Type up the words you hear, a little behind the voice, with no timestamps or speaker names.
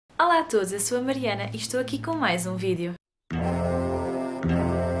Olá a todos, eu sou a Mariana e estou aqui com mais um vídeo.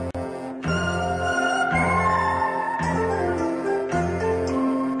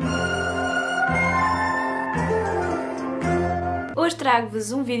 Hoje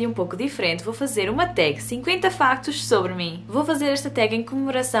trago-vos um vídeo um pouco diferente. Vou fazer uma tag 50 factos sobre mim. Vou fazer esta tag em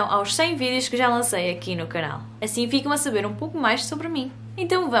comemoração aos 100 vídeos que já lancei aqui no canal. Assim ficam a saber um pouco mais sobre mim.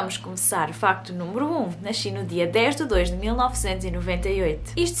 Então vamos começar. Facto número 1. Nasci no dia 10 de 2 de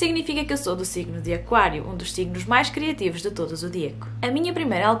 1998. Isto significa que eu sou do signo de Aquário, um dos signos mais criativos de todo o zodíaco. A minha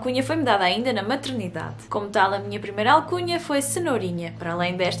primeira alcunha foi-me dada ainda na maternidade. Como tal, a minha primeira alcunha foi Cenourinha. Para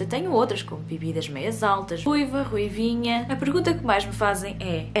além desta, tenho outras, como bebidas meias altas, ruiva, ruivinha. A pergunta que mais me fazem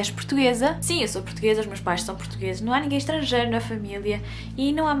é: és portuguesa? Sim, eu sou portuguesa, os meus pais são portugueses, não há ninguém estrangeiro na família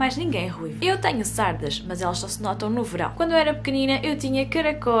e não há mais ninguém ruivo. Eu tenho sardas, mas elas só se notam no verão. Quando eu era pequenina, eu tinha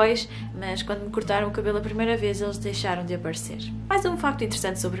caracóis, mas quando me cortaram o cabelo a primeira vez, eles deixaram de aparecer. Mais um facto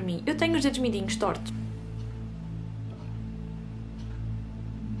interessante sobre mim: eu tenho os dedos mindinhos tortos.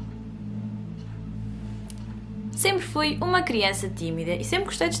 Sempre fui uma criança tímida e sempre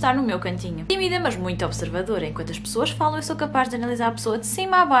gostei de estar no meu cantinho. Tímida, mas muito observadora. Enquanto as pessoas falam, eu sou capaz de analisar a pessoa de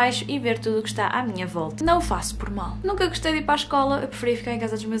cima a baixo e ver tudo o que está à minha volta. Não o faço por mal. Nunca gostei de ir para a escola, eu preferia ficar em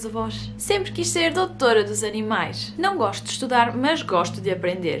casa dos meus avós. Sempre quis ser doutora dos animais. Não gosto de estudar, mas gosto de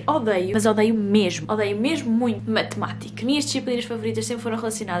aprender. Odeio, mas odeio mesmo muito matemática. Minhas disciplinas favoritas sempre foram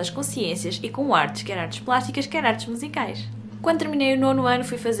relacionadas com ciências e com artes, quer artes plásticas, quer artes musicais. Quando terminei o 9º ano,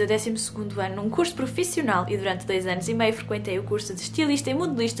 fui fazer o 12º ano num curso profissional e durante 2 anos e meio frequentei o curso de estilista e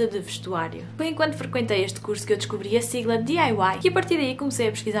modelista de vestuário. Foi enquanto frequentei este curso que eu descobri a sigla DIY e a partir daí comecei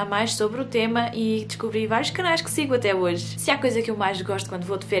a pesquisar mais sobre o tema e descobri vários canais que sigo até hoje. Se há coisa que eu mais gosto quando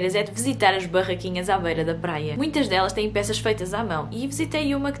vou de férias é de visitar as barraquinhas à beira da praia. Muitas delas têm peças feitas à mão e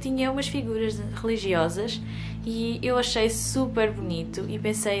visitei uma que tinha umas figuras religiosas e eu achei super bonito e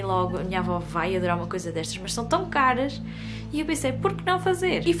pensei logo, a minha avó vai adorar uma coisa destas, mas são tão caras. E eu pensei, por que não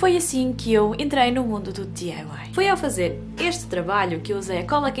fazer? E foi assim que eu entrei no mundo do DIY. Foi ao fazer este trabalho que eu usei a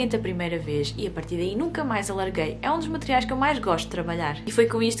cola quente a primeira vez e a partir daí nunca mais alarguei. É um dos materiais que eu mais gosto de trabalhar. E foi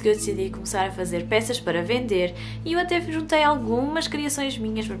com isto que eu decidi começar a fazer peças para vender e eu até juntei algumas criações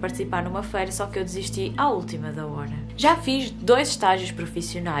minhas para participar numa feira, só que eu desisti à última da hora. Já fiz 2 estágios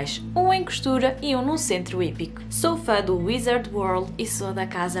profissionais, um em costura e um num centro hípico. Sou fã do Wizard World e sou da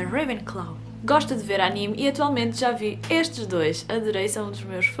casa Ravenclaw. Gosto de ver anime e atualmente já vi estes 2. Adorei, são um dos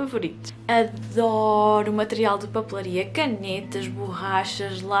meus favoritos. Adoro material de papelaria, canetas,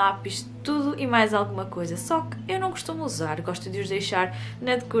 borrachas, lápis, tudo e mais alguma coisa. Só que eu não costumo usar, gosto de os deixar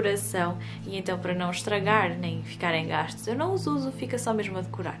na decoração e então para não estragar nem ficar em gastos, eu não os uso, fica só mesmo a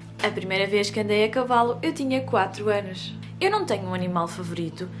decorar. A primeira vez que andei a cavalo eu tinha 4 anos. Eu não tenho um animal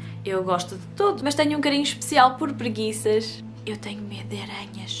favorito, eu gosto de todos, mas tenho um carinho especial por preguiças. Eu tenho medo de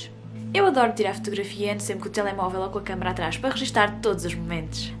aranhas. Eu adoro tirar fotografia, ando sempre com o telemóvel ou com a câmera atrás para registrar todos os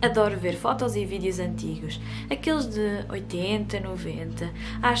momentos. Adoro ver fotos e vídeos antigos, aqueles de 80, 90.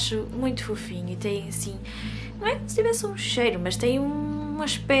 Acho muito fofinho e tem assim, não é como se tivesse um cheiro, mas tem um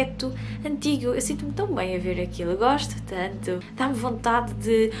aspecto antigo. Eu sinto-me tão bem a ver aquilo, eu gosto tanto. Dá-me vontade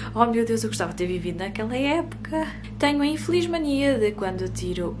de, oh meu Deus, eu gostava de ter vivido naquela época. Tenho a infeliz mania de, quando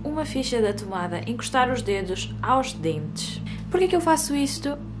tiro uma ficha da tomada, encostar os dedos aos dentes. Porquê que eu faço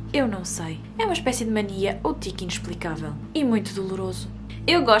isto? Eu não sei. É uma espécie de mania ou tique inexplicável. E muito doloroso.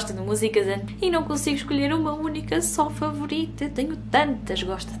 Eu gosto de músicas e não consigo escolher uma única só favorita. Tenho tantas,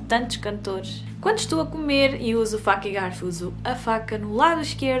 gosto de tantos cantores. Quando estou a comer e uso faca e garfo, uso a faca no lado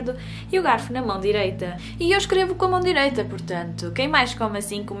esquerdo e o garfo na mão direita. E eu escrevo com a mão direita, portanto, quem mais come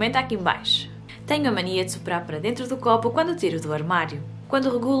assim, comenta aqui em baixo. Tenho a mania de soprar para dentro do copo quando tiro do armário.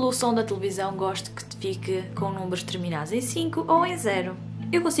 Quando regulo o som da televisão, gosto que fique com números terminados em 5 ou em 0.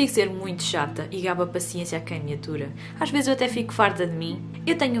 Eu consigo ser muito chata e gabo a paciência a quem me atura. Às vezes eu até fico farta de mim.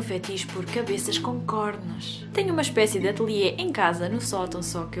 Eu tenho um fetiche por cabeças com cornos. Tenho uma espécie de ateliê em casa, no sótão,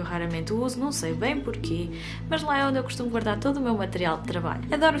 só que eu raramente o uso, não sei bem porquê, mas lá é onde eu costumo guardar todo o meu material de trabalho.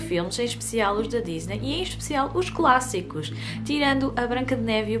 Adoro filmes, em especial os da Disney e em especial os clássicos, tirando a Branca de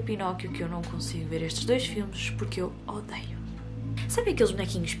Neve e o Pinóquio, que eu não consigo ver estes 2 filmes porque eu odeio. Sabe aqueles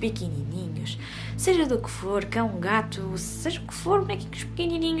bonequinhos pequenininhos? Seja do que for, cão, gato, seja o que for, bonequinhos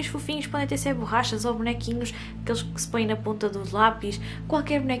pequenininhos, fofinhos, podem até ser borrachas ou bonequinhos, aqueles que se põem na ponta do lápis,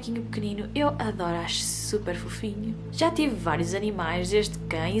 qualquer bonequinho pequenino, eu adoro, acho super fofinho. Já tive vários animais, desde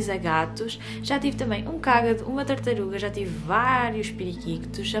cães a gatos, já tive também um cágado, uma tartaruga, já tive vários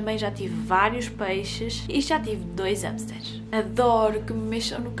periquitos, também já tive vários peixes e já tive 2 hamsters. Adoro que me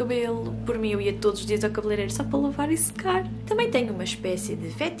mexam no cabelo, por mim eu ia todos os dias ao cabeleireiro só para lavar e secar. Também tenho uma espécie de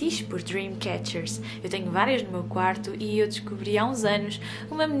fetiche por dream catchers. Eu tenho várias no meu quarto e eu descobri há uns anos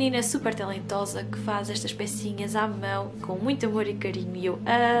uma menina super talentosa que faz estas pecinhas à mão com muito amor e carinho e eu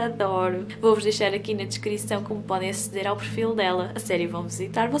adoro. Vou-vos deixar aqui na descrição como podem aceder ao perfil dela. A sério, vão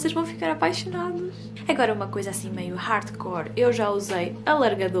visitar, vocês vão ficar apaixonados. Agora uma coisa assim meio hardcore. Eu já usei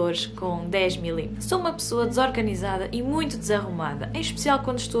alargadores com 10mm. Sou uma pessoa desorganizada e muito desarrumada, em especial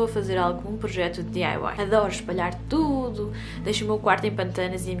quando estou a fazer algum projeto de DIY. Adoro espalhar tudo, deixo o meu quarto em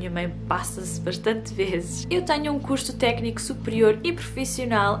pantanas e a minha mãe passa-se bastante vezes. Eu tenho um curso técnico superior e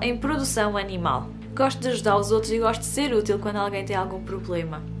profissional em produção animal. Gosto de ajudar os outros e gosto de ser útil quando alguém tem algum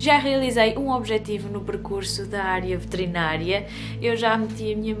problema. Já realizei um objetivo no percurso da área veterinária. Eu já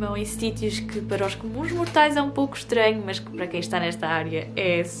meti a minha mão em sítios que para os comuns mortais é um pouco estranho, mas que para quem está nesta área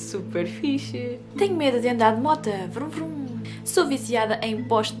é super fixe. Tenho medo de andar de moto, vrum vrum. Sou viciada em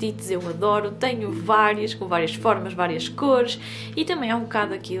post-its, eu adoro, tenho várias, com várias formas, várias cores e também há um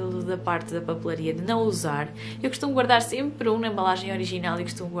bocado aquilo da parte da papelaria de não usar. Eu costumo guardar sempre um na embalagem original e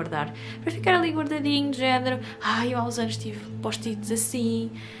costumo guardar para ficar ali guardadinho, de género, eu há uns anos tive post-its assim.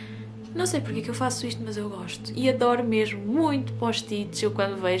 Não sei porque é que eu faço isto, mas eu gosto. E adoro mesmo muito post-its. Eu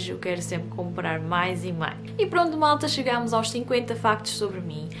quando vejo, eu quero sempre comprar mais e mais. E pronto, malta, chegamos aos 50 factos sobre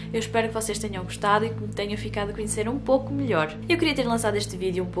mim. Eu espero que vocês tenham gostado e que me tenham ficado a conhecer um pouco melhor. Eu queria ter lançado este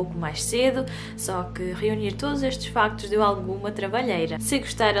vídeo um pouco mais cedo, só que reunir todos estes factos deu alguma trabalheira. Se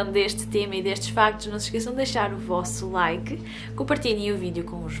gostaram deste tema e destes factos, não se esqueçam de deixar o vosso like, compartilhem o vídeo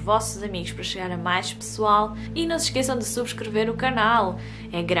com os vossos amigos para chegar a mais pessoal e não se esqueçam de subscrever o canal.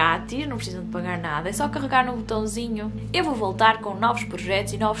 É grátis, não precisam de pagar nada, é só carregar no botãozinho. Eu vou voltar com novos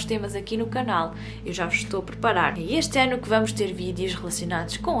projetos e novos temas aqui no canal. Eu já vos estou a preparar. E este ano que vamos ter vídeos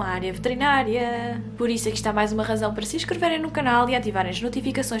relacionados com a área veterinária. Por isso aqui está mais uma razão para se inscreverem no canal e ativarem as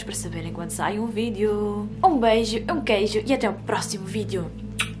notificações para saberem quando sai um vídeo. Um beijo, um queijo e até o próximo vídeo.